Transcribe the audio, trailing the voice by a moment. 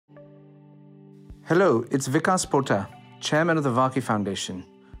Hello, it's Vikas Pota, Chairman of the Vaki Foundation.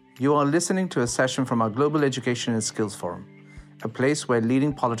 You are listening to a session from our Global Education and Skills Forum, a place where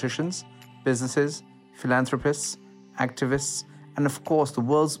leading politicians, businesses, philanthropists, activists, and of course the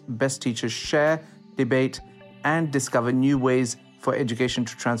world's best teachers share, debate, and discover new ways for education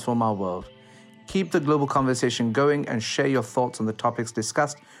to transform our world. Keep the global conversation going and share your thoughts on the topics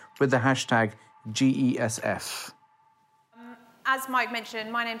discussed with the hashtag GESF. As Mike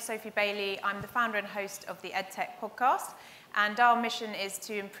mentioned, my name's Sophie Bailey. I'm the founder and host of the EdTech podcast, and our mission is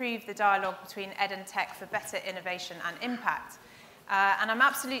to improve the dialogue between ed and tech for better innovation and impact. And I'm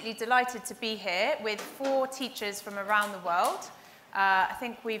absolutely delighted to be here with 4 teachers from around the world. I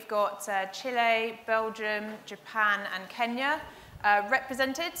think we've got Chile, Belgium, Japan, and Kenya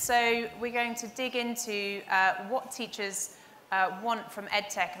represented. So we're going to dig into what teachers want from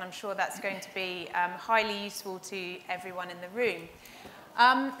EdTech, and I'm sure that's going to be highly useful to everyone in the room.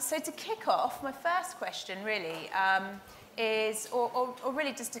 So to kick off, my first question really is, or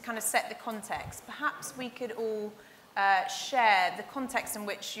really just to kind of set the context, perhaps we could all share the context in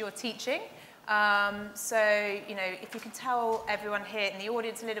which you're teaching. So, you know, if you can tell everyone here in the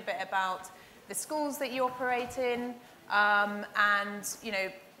audience a little bit about the schools that you operate in, and, you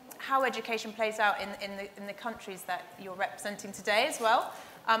know, how education plays out in the countries that you're representing today as well.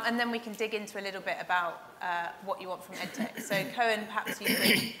 And then we can dig into a little bit about what you want from EdTech. So Cohen, perhaps you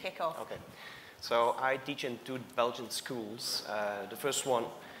could kick off. Okay. So I teach in 2 Belgian schools. The first one,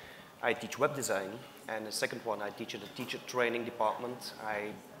 I teach web design. And the second one, I teach in the teacher training department.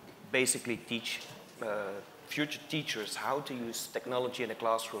 I basically teach future teachers how to use technology in the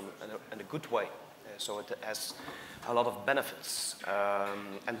classroom in a good way. So it has a lot of benefits.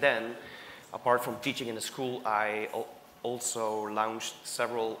 And then, apart from teaching in the school, I also launched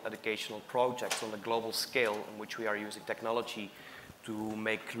several educational projects on a global scale in which we are using technology to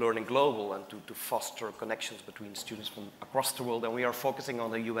make learning global and to foster connections between students from across the world. And we are focusing on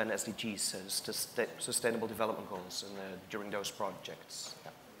the UN SDGs, Sustainable Development Goals, during those projects.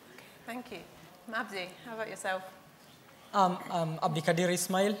 Yeah. Thank you. Mabdi, how about yourself? I'm Abdikadir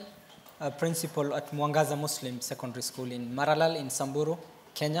Ismail, a principal at Mwangaza Muslim Secondary School in Maralal in Samburu,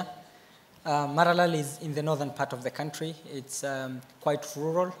 Kenya. Maralal is in the northern part of the country. It's quite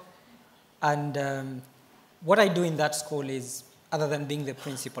rural. And what I do in that school is, other than being the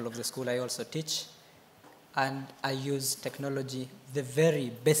principal of the school, I also teach. And I use technology, the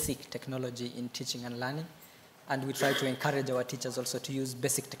very basic technology in teaching and learning. And we try to encourage our teachers also to use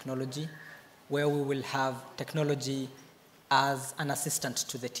basic technology, where we will have technology as an assistant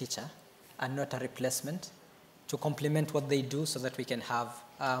to the teacher and not a replacement, to complement what they do so that we can have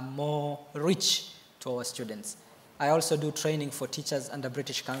more reach to our students. I also do training for teachers under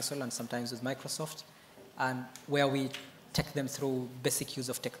British Council and sometimes with Microsoft, and where we take them through basic use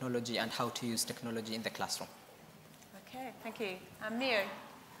of technology and how to use technology in the classroom. Okay, thank you. Mio?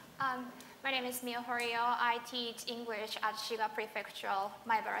 My name is Mio Horio. I teach English at Shiga Prefectural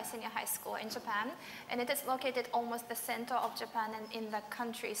Maibara Senior High School in Japan. And it is located almost the center of Japan and in the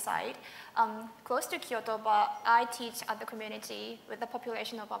countryside, close to Kyoto, but I teach at the community with a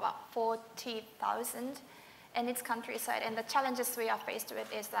population of about 40,000 in its countryside. And the challenges we are faced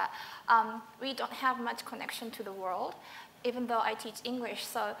with is that we don't have much connection to the world, even though I teach English.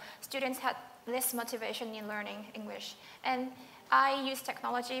 So students had less motivation in learning English. And I use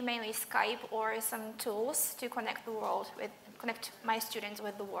technology, mainly Skype or some tools, to connect my students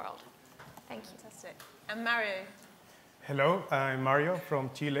with the world. Thank you. Fantastic. And Mario? Hello, I'm Mario from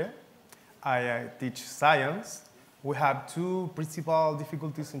Chile. I teach science. We have 2 principal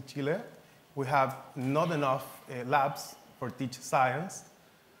difficulties in Chile. We have not enough labs for teach science,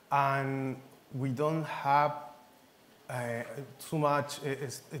 and we don't have too much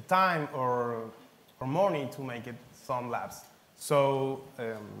time or money to make it some labs. So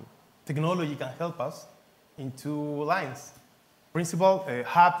technology can help us in 2 lines. Principal,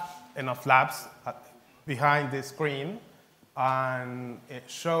 have enough labs behind the screen and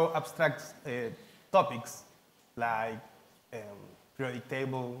show abstract topics like periodic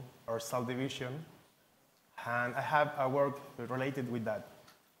table or cell division. And I have a work related with that.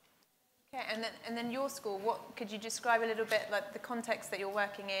 Okay, and then your school, what could you describe a little bit, like the context that you're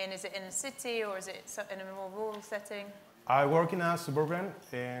working in? Is it in a city or is it in a more rural setting? I work in a suburban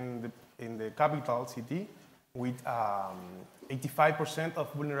in the capital city with 85%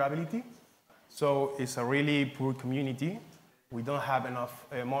 of vulnerability. So it's a really poor community. We don't have enough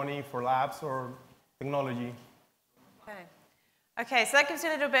money for labs or technology. Okay, so that gives you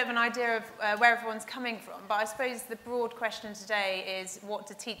a little bit of an idea of where everyone's coming from. But I suppose the broad question today is, what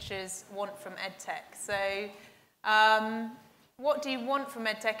do teachers want from EdTech? So what do you want from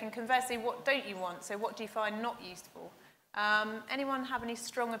EdTech, and conversely, what don't you want? So what do you find not useful? Anyone have any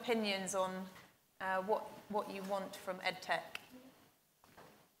strong opinions on what you want from EdTech?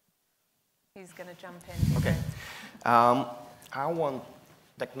 Who's going to jump in? Okay. I want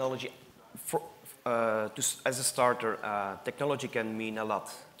technology, as a starter, technology can mean a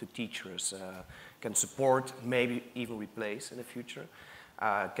lot to teachers, can support, maybe even replace in the future,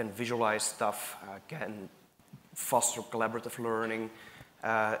 can visualize stuff, can foster collaborative learning.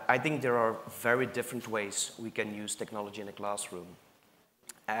 I think there are very different ways we can use technology in a classroom.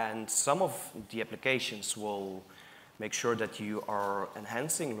 And some of the applications will make sure that you are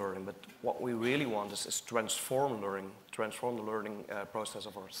enhancing learning, but what we really want is transform the learning process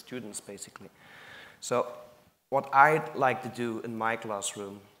of our students, basically. So what I'd like to do in my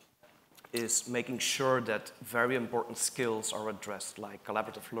classroom is making sure that very important skills are addressed, like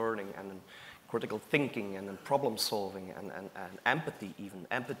collaborative learning and critical thinking and problem solving and empathy even.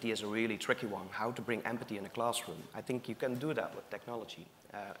 Empathy is a really tricky one, how to bring empathy in a classroom. I think you can do that with technology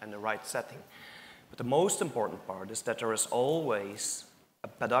and the right setting. But the most important part is that there is always a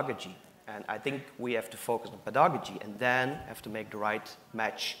pedagogy. And I think we have to focus on pedagogy and then have to make the right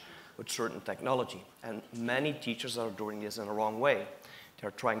match with certain technology. And many teachers are doing this in the wrong way.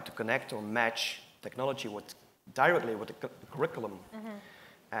 They're trying to connect or match technology directly with the curriculum. Mm-hmm.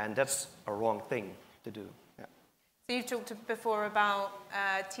 And that's a wrong thing to do. Yeah. So you've talked before about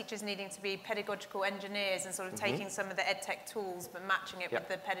teachers needing to be pedagogical engineers and sort of taking some of the EdTech tools but matching it with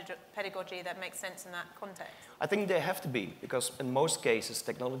the pedagogy that makes sense in that context. I think they have to be, because in most cases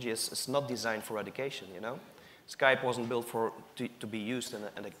technology is not designed for education, you know? Skype wasn't built to be used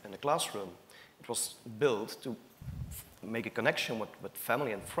in a classroom. It was built to make a connection with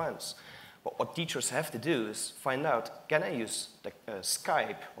family and friends. But what teachers have to do is find out, can I use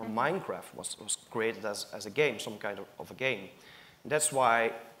Skype or Minecraft was created as a game, some kind of a game. And that's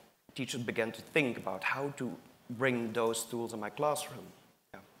why teachers began to think about how to bring those tools in my classroom.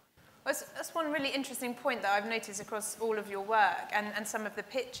 Yeah. Well, that's one really interesting point that I've noticed across all of your work and some of the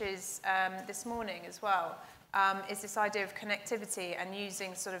pitches this morning as well, is this idea of connectivity and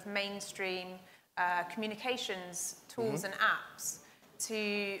using sort of mainstream communications tools and apps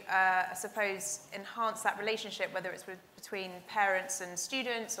to, I suppose, enhance that relationship, whether it's between parents and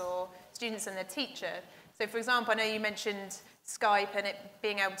students or students and their teacher. So, for example, I know you mentioned Skype and it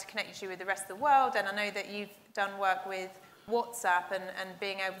being able to connect you with the rest of the world, and I know that you've done work with WhatsApp and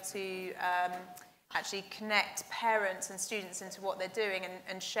being able to actually connect parents and students into what they're doing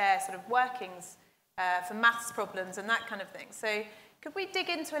and share sort of workings for maths problems and that kind of thing. So could we dig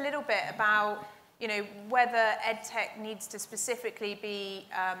into a little bit about whether EdTech needs to specifically be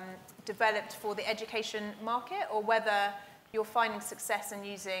developed for the education market, or whether you're finding success in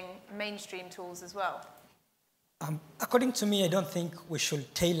using mainstream tools as well? According to me, I don't think we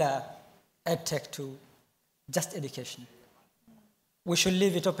should tailor EdTech to just education. We should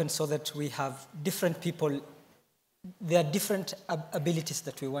leave it open so that we have different people. There are different abilities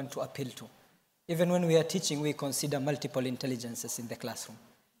that we want to appeal to. Even when we are teaching, we consider multiple intelligences in the classroom.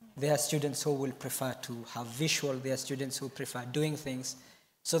 There are students who will prefer to have visual. There are students who prefer doing things.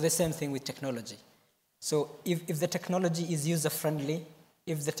 So the same thing with technology. So if the technology is user-friendly,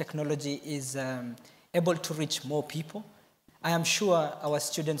 if the technology is able to reach more people, I am sure our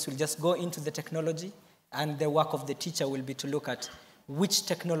students will just go into the technology, and the work of the teacher will be to look at which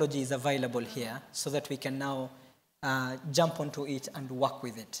technology is available here so that we can now jump onto it and work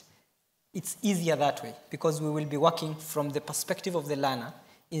with it. It's easier that way because we will be working from the perspective of the learner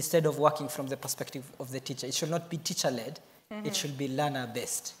instead of working from the perspective of the teacher. It should not be teacher-led. It should be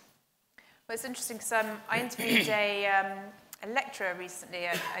learner-based. Well, it's interesting because I interviewed a lecturer recently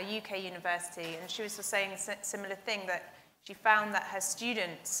at a UK university, and she was saying a similar thing, that she found that her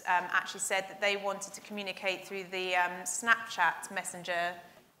students actually said that they wanted to communicate through the Snapchat messenger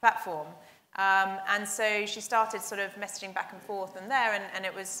platform. And so she started sort of messaging back and forth and there, and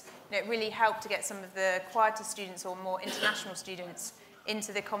it was, it really helped to get some of the quieter students or more international students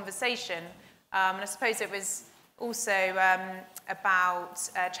into the conversation. And I suppose it was also about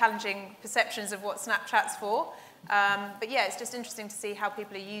challenging perceptions of what Snapchat's for. But yeah, it's just interesting to see how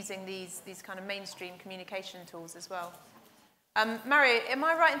people are using these kind of mainstream communication tools as well. Mario, am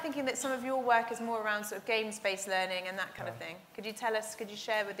I right in thinking that some of your work is more around sort of games-based learning and that kind of thing? Could you tell us, could you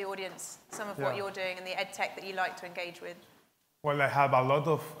share with the audience some of what you're doing and the EdTech that you like to engage with? Well, I have a lot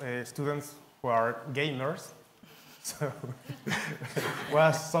of students who are gamers, so we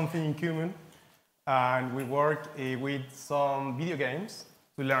have something in common. And we work with some video games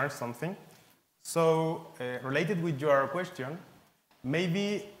to learn something. So related with your question,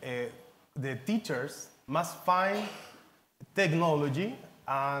 maybe the teachers must find technology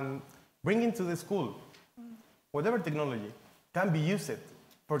and bring it to the school. Whatever technology can be used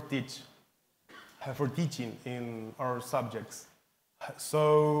for teaching in our subjects.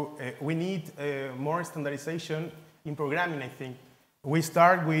 So we need more standardization in programming, I think. We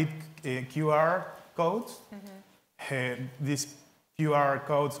start with QR codes. These QR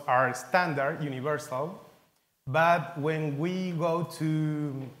codes are standard, universal. But when we go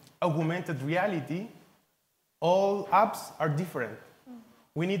to augmented reality, all apps are different.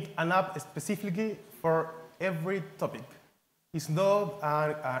 We need an app specifically for every topic. It's not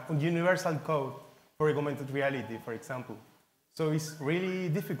a universal code for augmented reality, for example. So it's really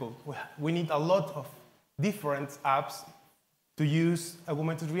difficult. We need a lot of different apps to use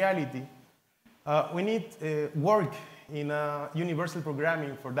augmented reality. We need work in universal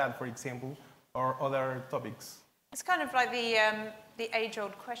programming for that, for example, or other topics. It's kind of like the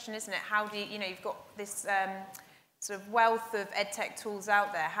age-old question, isn't it? How do you know, you've got this sort of wealth of EdTech tools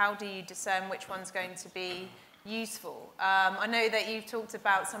out there. How do you discern which one's going to be useful? I know that you've talked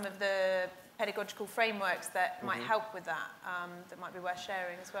about some of the pedagogical frameworks that might help with that, that might be worth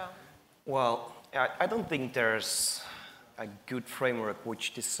sharing as well. Well, I don't think there's a good framework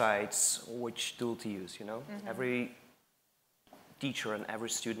which decides which tool to use, you know? Every teacher and every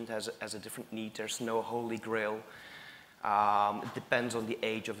student has a different need. There's no holy grail. It depends on the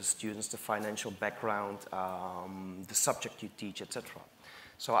age of the students, the financial background, the subject you teach, etc.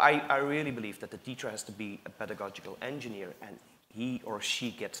 So I really believe that the teacher has to be a pedagogical engineer, and he or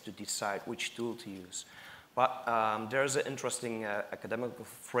she gets to decide which tool to use. But there's an interesting academic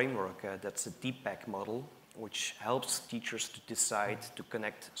framework that's a DPAC model, which helps teachers to decide to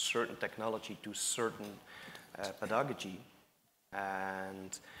connect certain technology to certain pedagogy.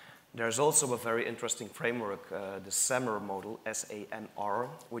 And there's also a very interesting framework, the SAMR model, S-A-M-R,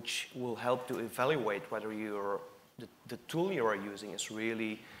 which will help to evaluate whether the tool you are using is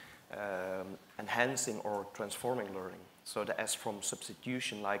really enhancing or transforming learning. So the S from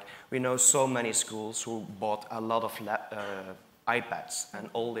substitution, like we know so many schools who bought a lot of iPads, and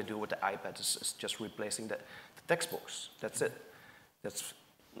all they do with the iPad is just replacing the textbooks. That's it. That's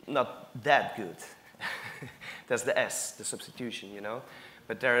not that good. That's the S, the substitution, you know.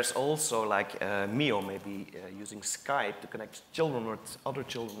 But there is also like Mio maybe using Skype to connect children with other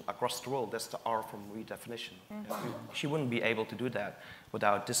children across the world. That's the R from redefinition. She wouldn't be able to do that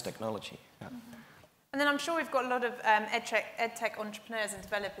without this technology. Yeah. And then I'm sure we've got a lot of EdTech entrepreneurs and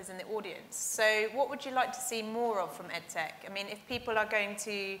developers in the audience. So what would you like to see more of from EdTech? I mean, if people are going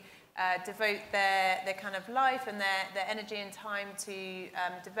to devote their kind of life and their energy and time to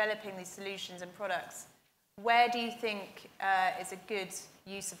developing these solutions and products, where do you think is a good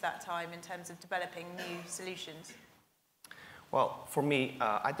use of that time in terms of developing new solutions? Well, for me,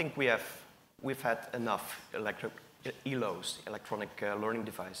 I think we've had enough ELOs, electronic learning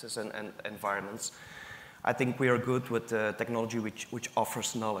devices and environments. I think we are good with technology which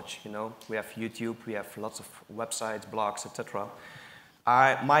offers knowledge, you know. We have YouTube, we have lots of websites, blogs, etc.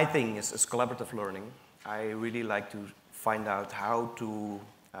 My thing is collaborative learning. I really like to find out how to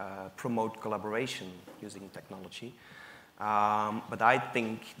promote collaboration using technology. But I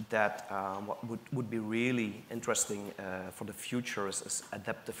think that what would be really interesting for the future is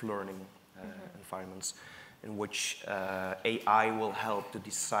adaptive learning environments in which AI will help to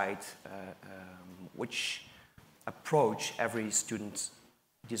decide which approach every student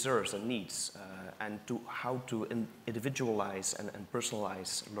deserves and needs, and how to individualize and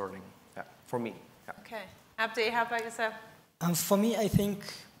personalize learning, for me. Yeah. Okay. Abdi, how about yourself? For me, I think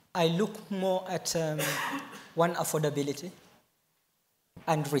I look more at one, affordability,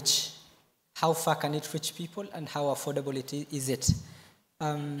 and reach. How far can it reach people, and how affordable is it?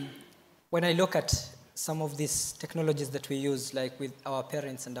 When I look at some of these technologies that we use, like with our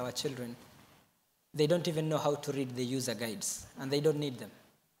parents and our children, they don't even know how to read the user guides, and they don't need them.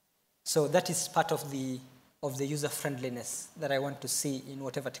 So that is part of the user friendliness that I want to see in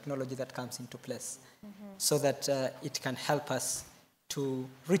whatever technology that comes into place, so that it can help us to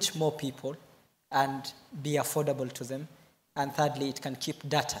reach more people and be affordable to them. And thirdly, it can keep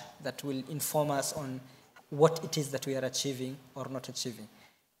data that will inform us on what it is that we are achieving or not achieving.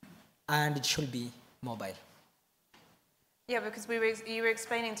 And it should be mobile. Yeah, because you were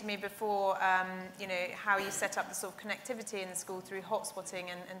explaining to me before, you know, how you set up the sort of connectivity in the school through hotspotting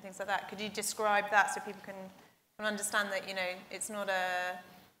and things like that. Could you describe that so people can understand that, you know, it's not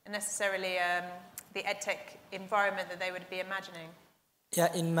necessarily the EdTech environment that they would be imagining?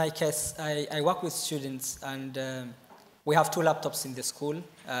 Yeah, in my case, I work with students, and we have 2 laptops in the school.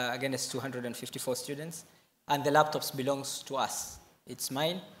 Again, it's 254 students, and the laptops belongs to us. It's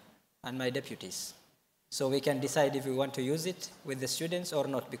mine and my deputies. So we can decide if we want to use it with the students or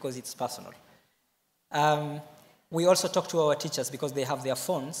not because it's personal. We also talk to our teachers because they have their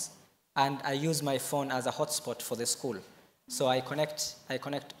phones, and I use my phone as a hotspot for the school. So I connect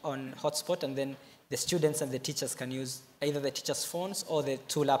on hotspot, and then the students and the teachers can use either the teachers' phones or the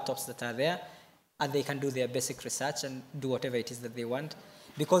 2 laptops that are there, and they can do their basic research and do whatever it is that they want.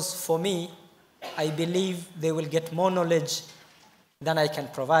 Because for me, I believe they will get more knowledge than I can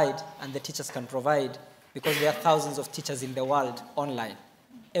provide and the teachers can provide, because there are thousands of teachers in the world online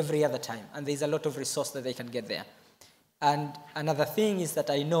every other time, and there's a lot of resource that they can get there. And another thing is that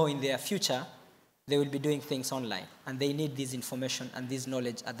I know in their future, they will be doing things online, and they need this information and this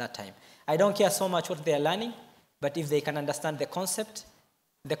knowledge at that time. I don't care so much what they are learning, but if they can understand the concept,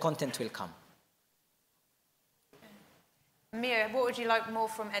 the content will come. Mia, what would you like more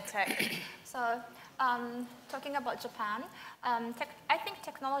from EdTech? So, talking about Japan, I think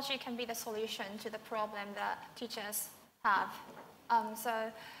technology can be the solution to the problem that teachers have.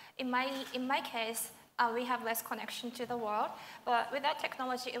 So, in my case, we have less connection to the world, but without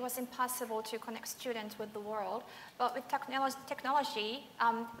technology, it was impossible to connect students with the world. But with technology,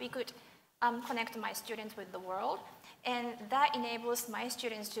 we could connect my students with the world, and that enables my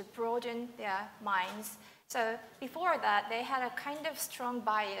students to broaden their minds. So before that, they had a kind of strong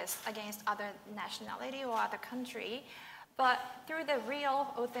bias against other nationality or other country, but through the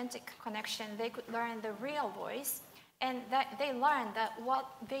real, authentic connection, they could learn the real voice, and that they learned that what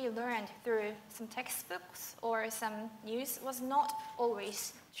they learned through some textbooks or some news was not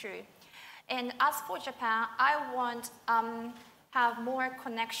always true. And as for Japan, I want have more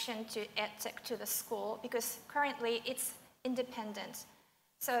connection to EdTech to the school, because currently it's independent.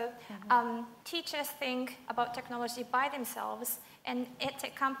 So teachers think about technology by themselves, and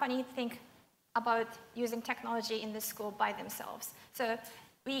EdTech companies think about using technology in the school by themselves. So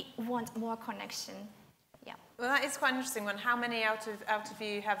we want more connection. Yeah. Well, that is quite an interesting one. How many out of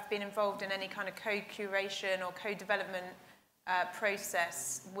you have been involved in any kind of co-curation or co-development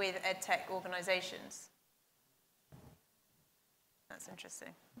process with EdTech organisations? That's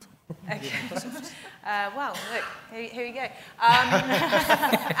interesting. Okay. Well, look, here we go.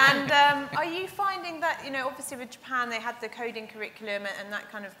 And are you finding that, obviously with Japan, they had the coding curriculum and that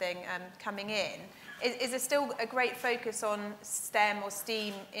kind of thing coming in. Is there still a great focus on STEM or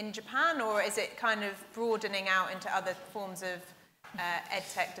STEAM in Japan, or is it kind of broadening out into other forms of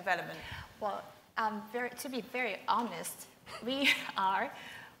EdTech development? Well, to be very honest, we are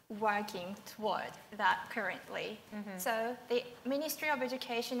working toward that currently. So the Ministry of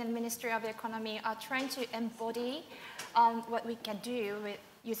Education and Ministry of Economy are trying to embody what we can do with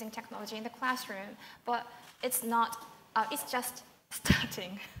using technology in the classroom, but it's not, it's just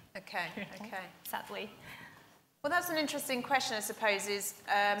starting. Okay. Sadly. Well, that's an interesting question, I suppose, is,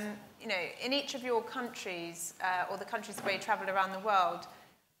 in each of your countries, or the countries where you travel around the world,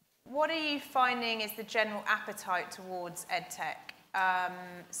 what are you finding is the general appetite towards EdTech?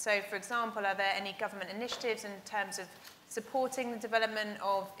 So, for example, are there any government initiatives in terms of supporting the development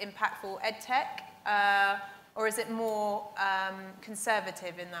of impactful EdTech, or is it more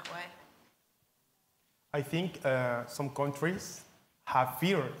conservative in that way? I think some countries have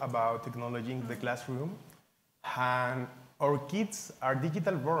fear about technology in the classroom, and our kids are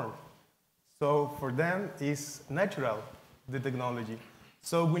digital born. So for them, it's natural, the technology.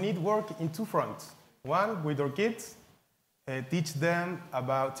 So we need work in 2 fronts. One, with our kids, teach them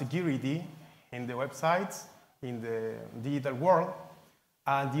about security in the websites, in the digital world.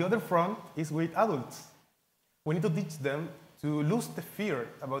 And the other front is with adults. We need to teach them to lose the fear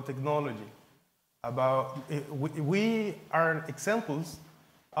about technology. We are examples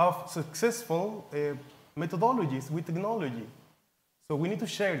of successful methodologies with technology. So we need to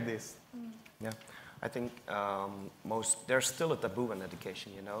share this. Yeah, I think there's still a taboo in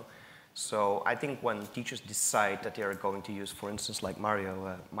education, So I think when teachers decide that they are going to use, for instance, like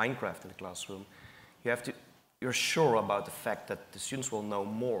Mario, Minecraft in the classroom, you're sure about the fact that the students will know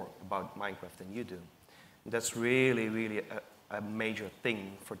more about Minecraft than you do. And that's really, really a major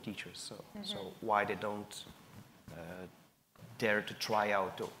thing for teachers. So why they don't dare to try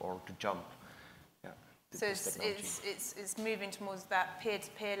out or to jump. Yeah, so it's moving towards that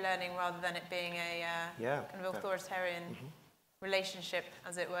peer-to-peer learning rather than it being a kind of authoritarian relationship,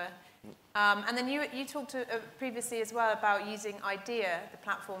 as it were. And then you talked previously as well about using IDEA, the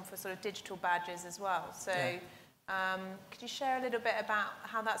platform for sort of digital badges as well. So could you share a little bit about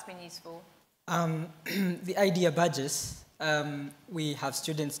how that's been useful? The IDEA badges, we have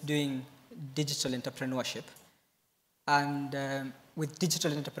students doing digital entrepreneurship. And with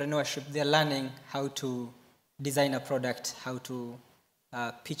digital entrepreneurship, they're learning how to design a product, how to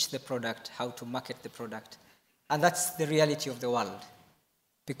pitch the product, how to market the product. And that's the reality of the world,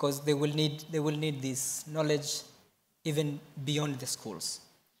 because they will need this knowledge even beyond the schools.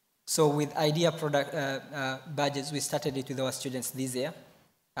 So with Idea product badges, we started it with our students this year.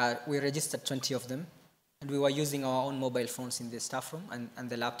 We registered 20 of them, and we were using our own mobile phones in the staff room and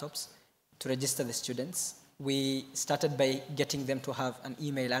the laptops to register the students. We started by getting them to have an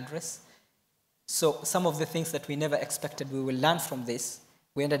email address. So some of the things that we never expected we will learn from this,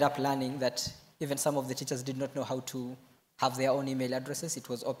 we ended up learning that even some of the teachers did not know how to have their own email addresses. It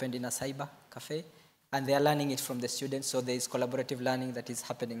was opened in a cyber cafe, and they are learning it from the students. So there is collaborative learning that is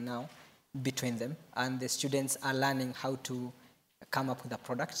happening now between them, and the students are learning how to come up with a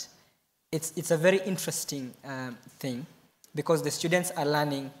product. It's a very interesting thing, because the students are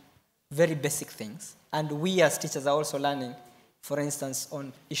learning very basic things, and we as teachers are also learning, for instance,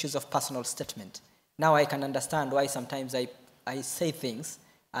 on issues of personal statement. Now I can understand why sometimes I say things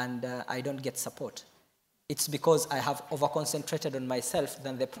and I don't get support. It's because I have over-concentrated on myself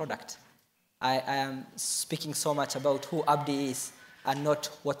than the product. I am speaking so much about who Abdi is and not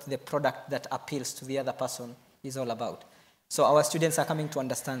what the product that appeals to the other person is all about. So our students are coming to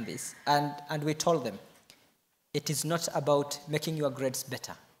understand this, and we told them, it is not about making your grades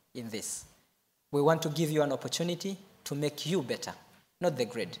better in this. We want to give you an opportunity to make you better, not the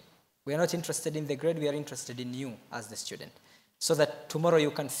grade. We are not interested in the grade, we are interested in you as the student, so that tomorrow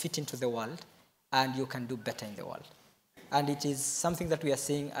you can fit into the world and you can do better in the world. And it is something that we are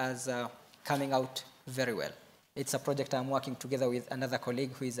seeing as coming out very well. It's a project I'm working together with another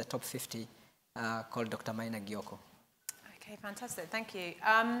colleague who is a top 50 called Dr. Maina Gyoko. Okay, fantastic, thank you.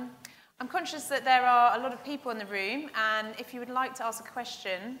 I'm conscious that there are a lot of people in the room, and if you would like to ask a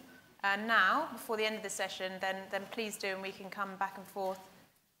question now, before the end of the session, then please do, and we can come back and forth.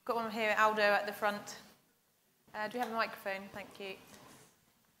 Got one here, Aldo, at the front. Do we have a microphone? Thank you.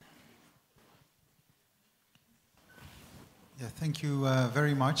 Yeah, thank you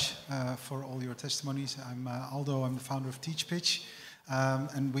very much for all your testimonies. I'm Aldo, I'm the founder of TeachPitch,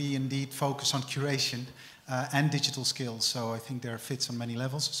 and we indeed focus on curation and digital skills, so I think there are fits on many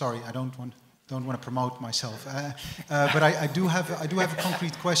levels. Sorry, I don't want to promote myself, but I do have a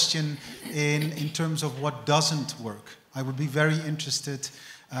concrete question in terms of what doesn't work. I would be very interested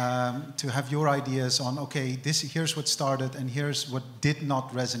to have your ideas on, okay, here's what started and here's what did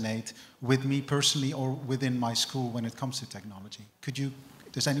not resonate with me personally or within my school when it comes to technology.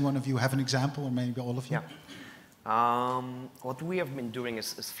 Does any one of you have an example, or maybe all of you? Yeah. What we have been doing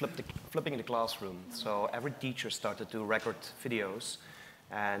is flipping the classroom. So every teacher started to record videos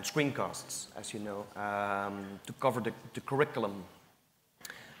and screencasts, as you know, to cover the curriculum.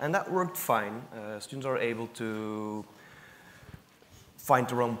 And that worked fine. Students are able to find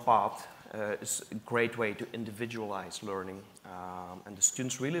their own path. It's a great way to individualize learning. And the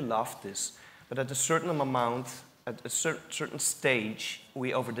students really loved this. But at a certain amount, at a certain stage,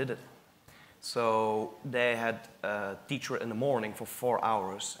 we overdid it. So they had a teacher in the morning for 4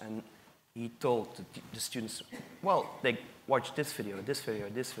 hours, and he told the students, well, they watch this video, this video,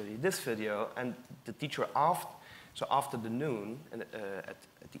 this video, this video, and the teacher after the noon and at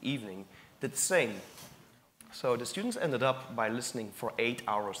the evening did the same. So the students ended up by listening for 8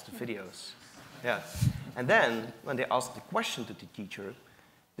 hours to videos. Yeah. And then when they asked the question to the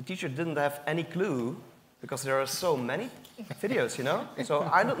teacher didn't have any clue, because there are so many videos, you know? So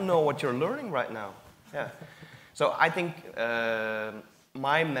I don't know what you're learning right now. Yeah. So I think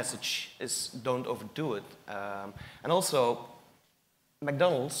my message is don't overdo it. And also,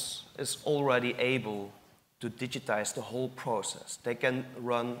 McDonald's is already able to digitize the whole process. They can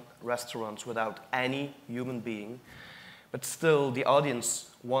run restaurants without any human being, but still the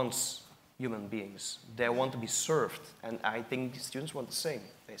audience wants human beings. They want to be served, and I think students want the same,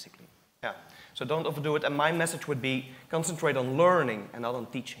 basically. Yeah. So don't overdo it, and my message would be concentrate on learning and not on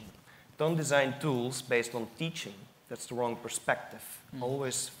teaching. Don't design tools based on teaching. That's the wrong perspective.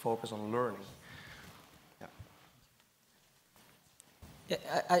 Always focus on learning. Yeah.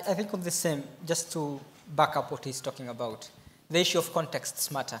 Yeah, I think on the same, just to back up what he's talking about, the issue of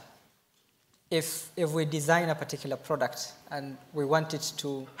contexts matter. If we design a particular product and we want it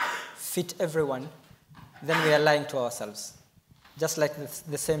to fit everyone, then we are lying to ourselves. Just like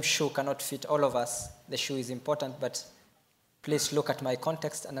the same shoe cannot fit all of us, the shoe is important, but please look at my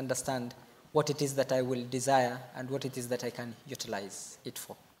context and understand what it is that I will desire and what it is that I can utilize it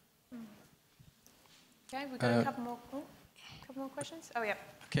for. Okay, we've got a couple more questions. Oh, yeah.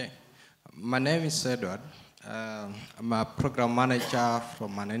 Okay. My name is Edward. I'm a program manager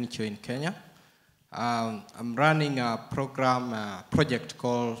from an NGO in Kenya. I'm running a project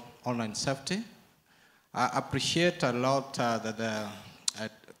called Online Safety. I appreciate a lot that the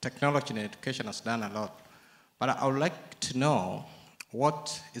technology in education has done a lot. But I would like to know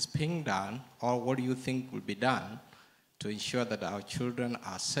what is being done, or what do you think will be done to ensure that our children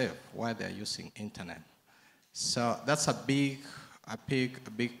are safe while they're using internet? So that's a big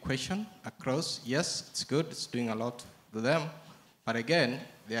question across. Yes, it's good, it's doing a lot to them, but again,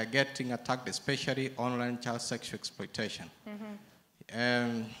 they are getting attacked, especially online child sexual exploitation.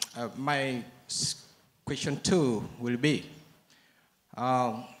 My question 2 will be,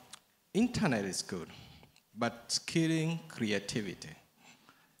 internet is good, but skilling creativity.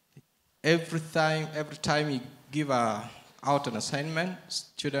 Every time you give out an assignment,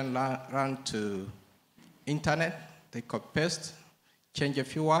 students run to internet, they copy paste, change a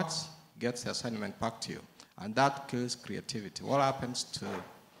few words, gets the assignment back to you. And that kills creativity. What happens to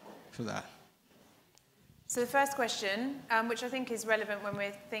that? So the first question, which I think is relevant when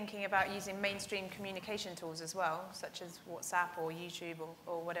we're thinking about using mainstream communication tools as well, such as WhatsApp or YouTube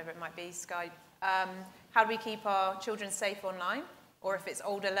or whatever it might be, Skype. How do we keep our children safe online? Or if it's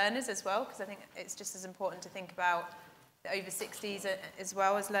older learners as well, because I think it's just as important to think about the over 60s as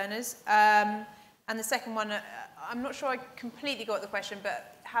well as learners. And the second one, I'm not sure I completely got the question,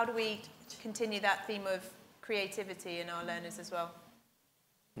 but how do we continue that theme of creativity in our learners as well?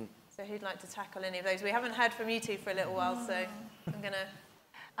 So who'd like to tackle any of those? We haven't heard from you two for a little while, so I'm going to...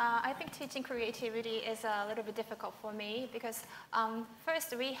 I think teaching creativity is a little bit difficult for me because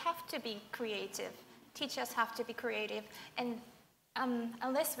first we have to be creative. Teachers have to be creative, and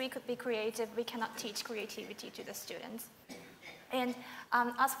unless we could be creative, we cannot teach creativity to the students. And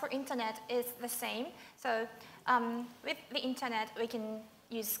as for internet, it's the same. So with the internet, we can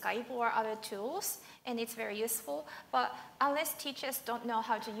use Skype or other tools, and it's very useful. But unless teachers don't know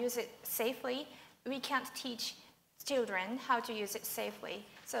how to use it safely, we can't teach children how to use it safely.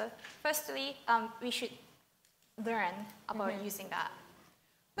 So firstly, we should learn about using that.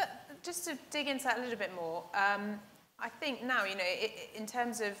 But just to dig into that a little bit more, I think now, you know, in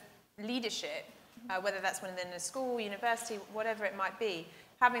terms of leadership, whether that's within a school, university, whatever it might be,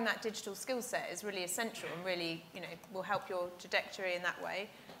 having that digital skill set is really essential and really, you know, will help your trajectory in that way.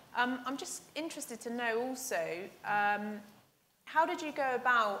 I'm just interested to know also, how did you go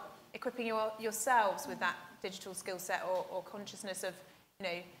about equipping yourselves with that digital skill set or consciousness of, you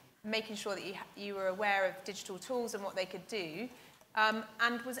know, making sure that you were aware of digital tools and what they could do?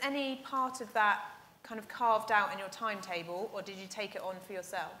 And was any part of that kind of carved out in your timetable, or did you take it on for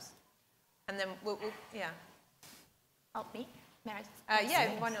yourselves? And then we'll yeah. Oh, me? Yeah,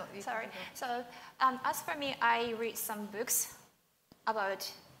 why not? Sorry. So as for me, I read some books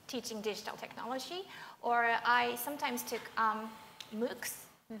about teaching digital technology, or I sometimes took MOOCs,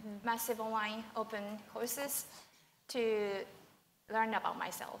 massive online open courses, to learn about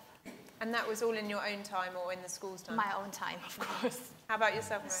myself. And that was all in your own time or in the school's time? My own time, of course. How about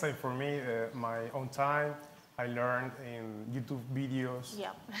yourself, Mary? Same for me, my own time. I learned in YouTube videos,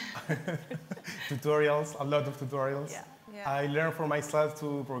 tutorials, a lot of tutorials. Yeah. I learned for myself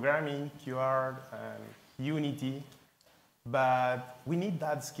to programming, QR, and Unity, but we need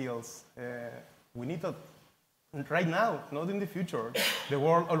that skills. We need that right now, not in the future. The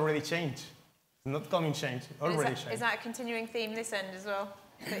world already changed. It's not coming change, already changed. Is that a continuing theme this end as well?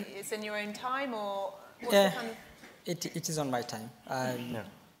 That it's in your own time, or what's Yeah, the kind of... it is on my time.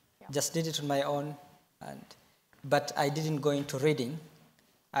 Just did it on my own, but I didn't go into reading.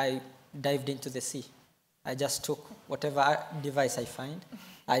 I dived into the sea. I just took whatever device I find.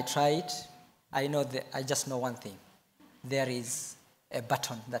 I try it. I just know one thing. There is a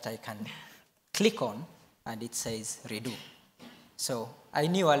button that I can click on, and it says redo. So I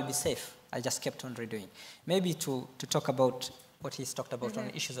knew I'll be safe. I just kept on redoing. Maybe to talk about what he's talked about on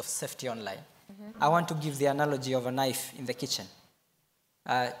issues of safety online. I want to give the analogy of a knife in the kitchen.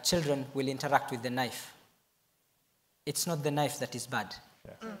 Children will interact with the knife. It's not the knife that is bad.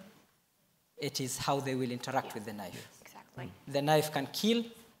 It is how they will interact with the knife. Yes, exactly. The knife can kill,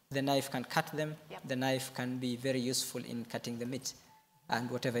 the knife can cut them, the knife can be very useful in cutting the meat and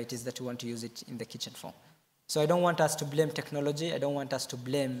whatever it is that you want to use it in the kitchen for. So I don't want us to blame technology. I don't want us to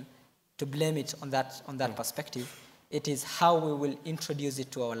blame it on that perspective. It is how we will introduce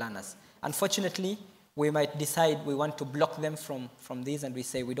it to our learners. Unfortunately, we might decide we want to block them from this, and we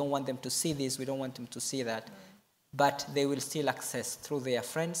say we don't want them to see this, we don't want them to see that. But they will still access through their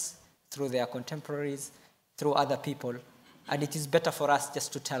friends, through their contemporaries, through other people. And it is better for us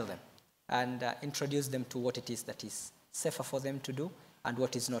just to tell them and introduce them to what it is that is safer for them to do and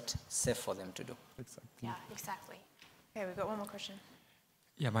what is not safe for them to do. Exactly. Yeah, exactly. Okay, we've got one more question.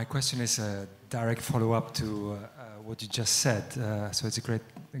 Yeah, my question is a direct follow-up to what you just said. So it's a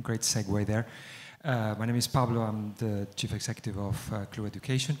great segue there. My name is Pablo. I'm the Chief Executive of CLUE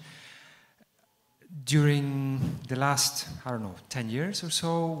Education. During the last, 10 years or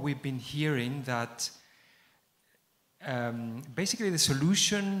so, we've been hearing that basically the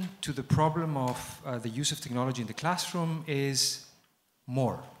solution to the problem of the use of technology in the classroom is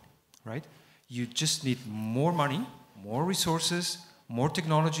more, right? You just need more money, more resources, more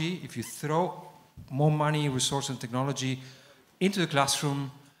technology. If you throw more money, resources, and technology into the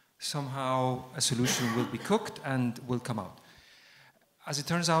classroom, somehow a solution will be cooked and will come out. As it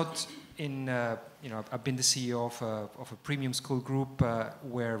turns out, I've been the CEO of a premium school group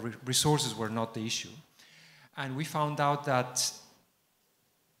where resources were not the issue. And we found out that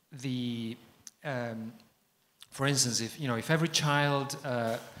for instance, if every child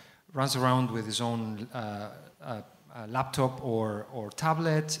runs around with his own laptop or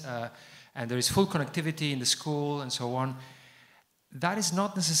tablet, and there is full connectivity in the school and so on, that is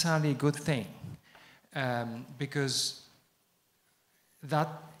not necessarily a good thing, because that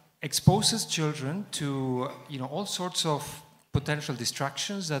exposes children to all sorts of potential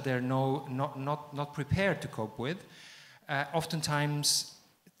distractions that they're not prepared to cope with. Oftentimes,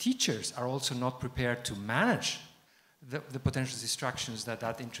 teachers are also not prepared to manage the potential distractions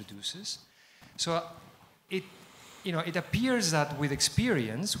that introduces. So it appears that with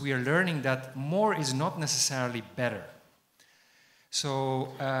experience, we are learning that more is not necessarily better.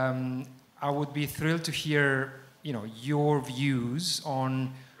 So I would be thrilled to hear your views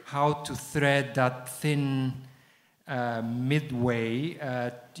on how to thread that thin midway,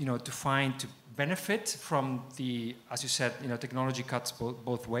 to benefit from the, as you said, technology cuts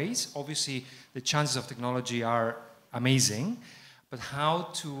both ways. Obviously, the chances of technology are amazing, but how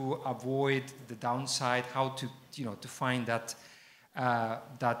to avoid the downside, how to find that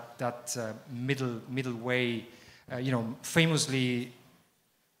middle way. Famously,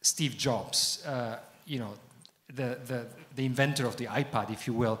 Steve Jobs, the inventor of the iPad, if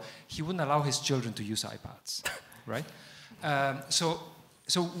you will, he wouldn't allow his children to use iPads, right? So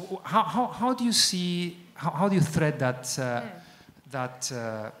how do you see, how do you thread that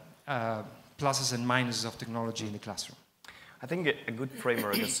pluses and minuses of technology in the classroom? I think a good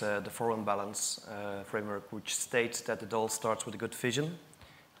framework is the Forum Balance framework, which states that it all starts with a good vision,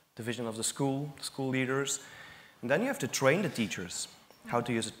 the vision of the school leaders, and then you have to train the teachers how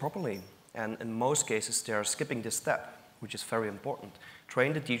to use it properly. And in most cases, they are skipping this step, which is very important.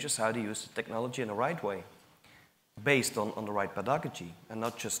 Train the teachers how to use the technology in the right way, based on the right pedagogy, and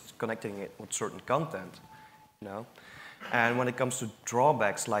not just connecting it with certain content, And when it comes to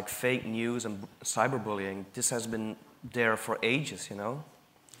drawbacks like fake news and cyberbullying, this has been there for ages,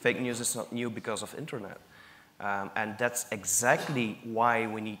 Fake news is not new because of internet. And that's exactly why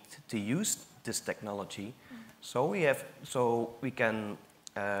we need to use this technology. So we can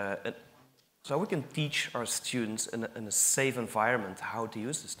teach our students in a safe environment how to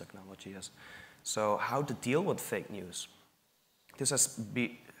use this technology. So how to deal with fake news. This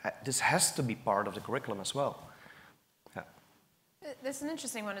has to be part of the curriculum as well. Yeah. There's an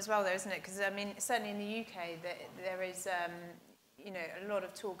interesting one as well, though, isn't it? Because certainly in the UK, there is a lot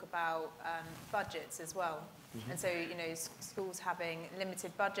of talk about budgets as well, and so schools having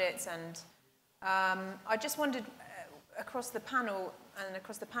limited budgets, and I just wondered across the panel and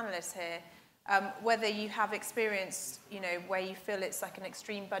across the panelists here, whether you have experienced, where you feel it's like an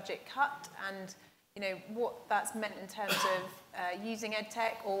extreme budget cut, and what that's meant in terms of using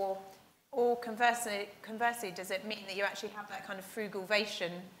EdTech, or conversely, does it mean that you actually have that kind of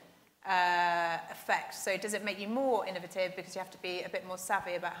frugalvation effect? So does it make you more innovative because you have to be a bit more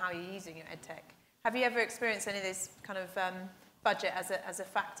savvy about how you're using your EdTech? Have you ever experienced any of this kind of budget as a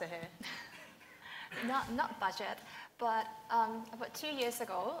factor here? Not budget, but about 2 years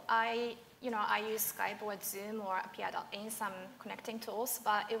ago, I used Skype or Zoom or Appear.in, some connecting tools,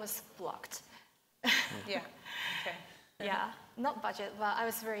 but it was blocked. Yeah. Okay. Yeah, not budget, but I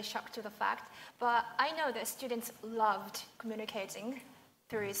was very shocked to the fact. But I know that students loved communicating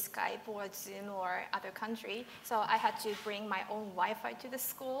through Skype or Zoom or other country, so I had to bring my own Wi-Fi to the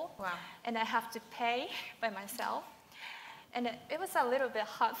school. Wow. And I have to pay by myself. And it was a little bit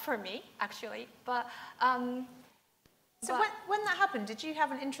hard for me, actually. But so when that happened, did you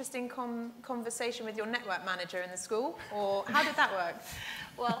have an interesting conversation with your network manager in the school, or how did that work?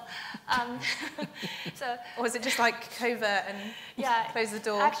 Well, so... Or was it just like covert and close the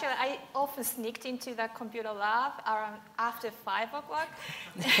door? Actually, I often sneaked into the computer lab around after 5 o'clock.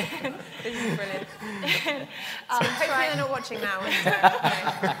 This is brilliant. Hopefully they're not watching now.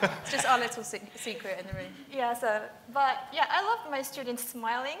 It's just our little secret in the room. Yeah, but I love my students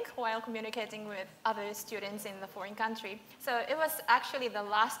smiling while communicating with other students in the foreign country. So it was actually the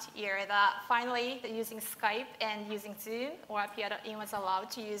last year that finally using Skype and using Zoom or Piano-in was allowed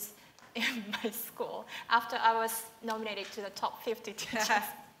to use in my school after I was nominated to the top 50 teachers.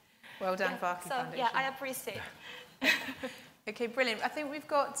 Well done, Vaki Foundation. Yeah, I appreciate it. Okay, brilliant. I think we've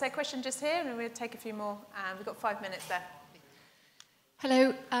got a question just here, and we'll take a few more. We've got 5 minutes left.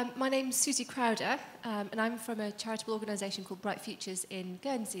 Hello, my name's Susie Crowder, and I'm from a charitable organisation called Bright Futures in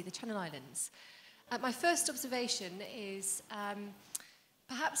Guernsey, the Channel Islands. My first observation is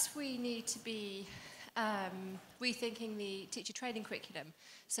perhaps we need to be rethinking the teacher training curriculum.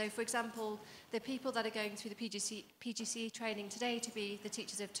 So, for example, the people that are going through the PGCE training today to be the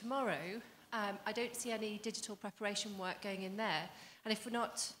teachers of tomorrow, I don't see any digital preparation work going in there. And if we're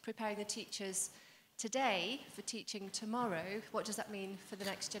not preparing the teachers today for teaching tomorrow, what does that mean for the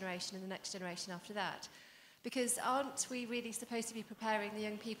next generation and the next generation after that? Because aren't we really supposed to be preparing the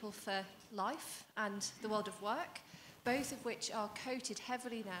young people for life and the world of work, both of which are coated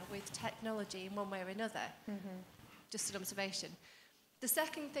heavily now with technology in one way or another? Just an observation. The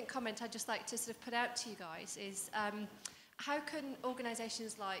second comment I'd just like to sort of put out to you guys is how can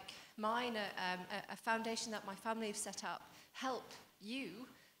organisations like mine, a foundation that my family have set up, help you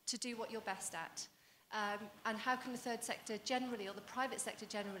to do what you're best at? And how can the third sector generally, or the private sector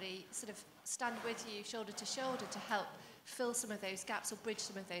generally, sort of stand with you shoulder to shoulder to help fill some of those gaps or bridge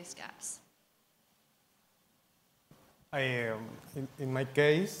some of those gaps? In my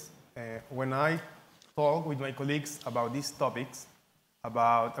case, when I talk with my colleagues about these topics,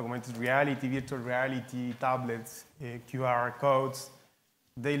 about augmented reality, virtual reality, tablets, QR codes,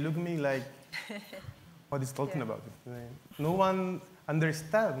 they look at me like, what is talking about? No one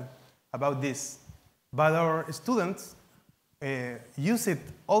understands about this. But our students use it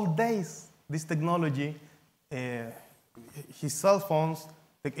all days, this technology, his cell phones,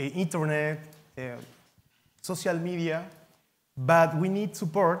 the internet, social media. But we need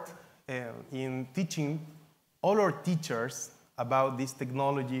support in teaching all our teachers about this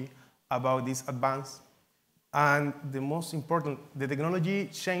technology, about this advance. And the most important, the technology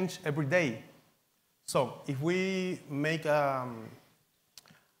changes every day. So if we make a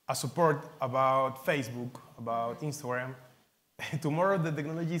support about Facebook, about Instagram, tomorrow the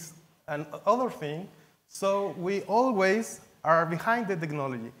technology is another thing. So we always are behind the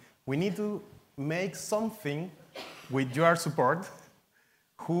technology. We need to make something with your support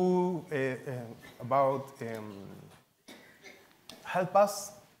about help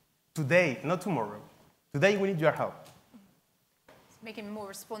us today, not tomorrow. Today we need your help. Making more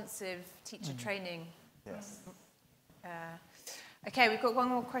responsive teacher training. Yes. Okay, we've got one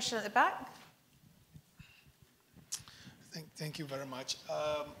more question at the back. Thank you very much.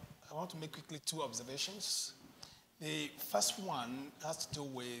 I want to make quickly 2 observations. The first one has to do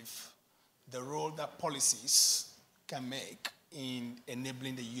with the role that policies can make in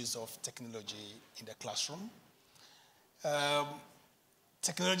enabling the use of technology in the classroom.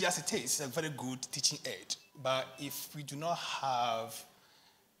 Technology as it is a very good teaching aid, but if we do not have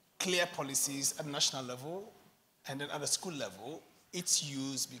clear policies at the national level and then at the school level, its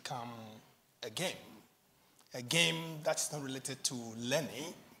use becomes a game that's not related to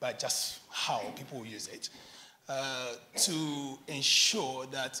learning, but just how people use it, to ensure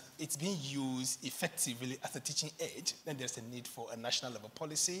that it's being used effectively as a teaching aid. Then there's a need for a national level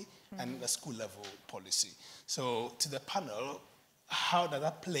policy and a school level policy. So to the panel, how does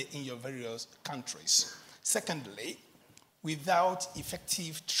that play in your various countries? Secondly, without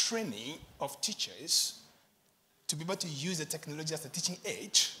effective training of teachers to be able to use the technology as a teaching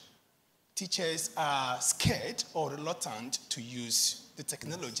aid, teachers are scared or reluctant to use the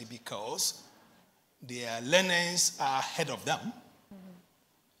technology because their learners are ahead of them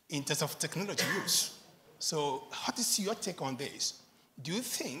in terms of technology use. So what is your take on this? Do you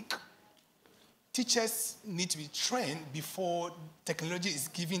think teachers need to be trained before technology is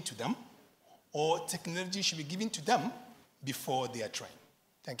given to them, or technology should be given to them before they are trained?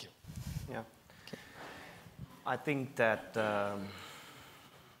 Thank you. Yeah. Okay. I think that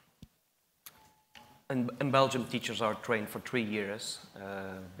in Belgium, teachers are trained for 3 years,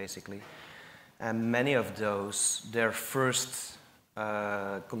 basically. And many of those, their first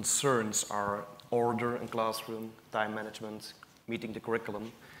concerns are order in classroom, time management, meeting the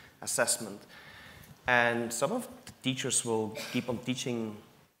curriculum, assessment. And some of the teachers will keep on teaching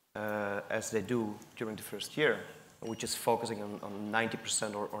as they do during the first year, which is focusing on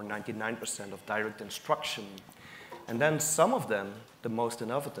 90% or 99% of direct instruction. And then some of them, the most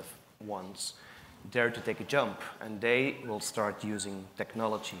innovative ones, dare to take a jump, and they will start using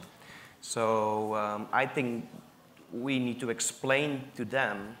technology. So I think we need to explain to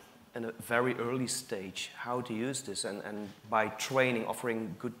them in a very early stage how to use this, and by training,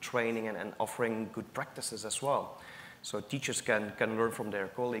 offering good training and offering good practices as well. So teachers can learn from their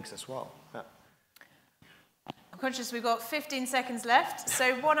colleagues as well. Yeah. I'm conscious we've got 15 seconds left.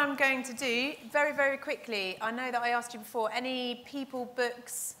 So what I'm going to do, very, very quickly, I know that I asked you before, any people,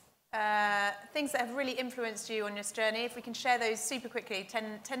 books, things that have really influenced you on this journey, if we can share those super quickly,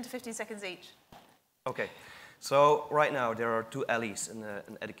 10 to 15 seconds each. Okay. So right now there are two alleys in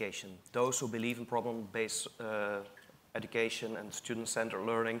education. Those who believe in problem-based education and student-centered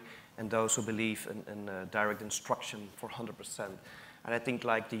learning, and those who believe in direct instruction for 100%. And I think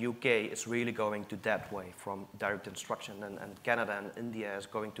like the UK is really going to that way, from direct instruction, and Canada and India is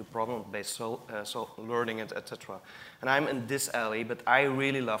going to problem-based learning, etc. And I'm in this alley, but I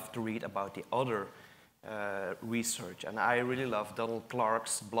really love to read about the other research, and I really love Donald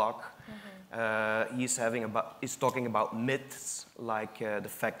Clark's blog. He's talking about myths, like the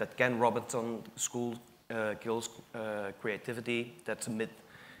fact that Ken Robinson school kills creativity. That's a myth,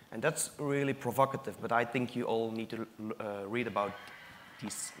 and that's really provocative. But I think you all need to read about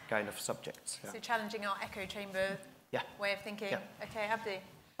these kind of subjects. So challenging our echo chamber way of thinking. Yeah. Okay, Abdi.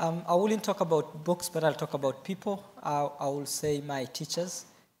 I wouldn't talk about books, but I'll talk about people. I will say my teachers.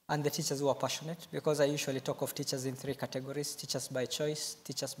 And the teachers who are passionate, because I usually talk of teachers in three categories: teachers by choice,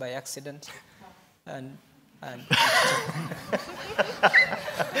 teachers by accident, and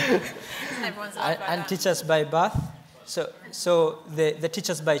teachers by birth. So the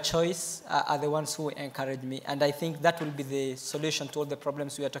teachers by choice are the ones who encourage me, and I think that will be the solution to all the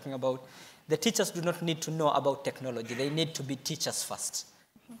problems we are talking about. The teachers do not need to know about technology; they need to be teachers first,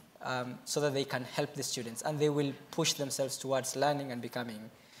 so that they can help the students, and they will push themselves towards learning and becoming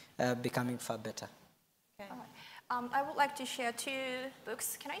far better. Okay. I would like to share two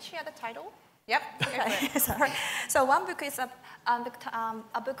books. Can I share the title? Yep. Okay. Sorry. So one book is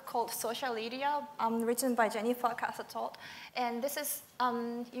a book called Social Idiot, written by Jennifer Castle, and this is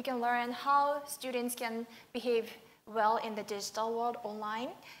you can learn how students can behave well in the digital world online,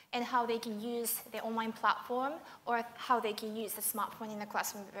 and how they can use the online platform, or how they can use the smartphone in the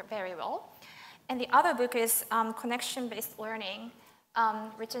classroom very well. And the other book is Connection-Based Learning,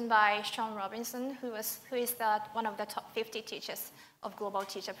 written by Sean Robinson, who is one of the top 50 teachers of Global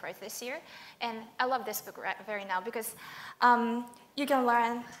Teacher Prize this year. And I love this book very now, because you can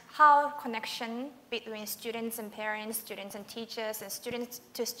learn how connection between students and parents, students and teachers, and students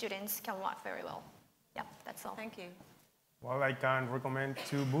to students can work very well. Yeah, that's all. Thank you. Well, I can recommend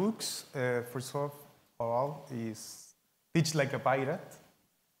two books. First of all is Teach Like a Pirate,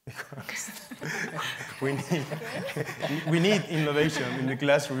 because we need innovation in the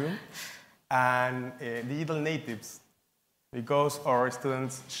classroom, and Digital Natives, because our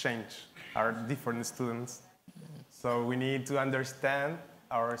students change, are different students. So we need to understand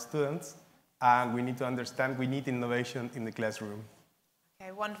our students, and we need to understand we need innovation in the classroom.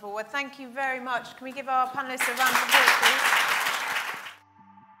 Okay, wonderful. Well, thank you very much. Can we give our panelists a round of applause, please?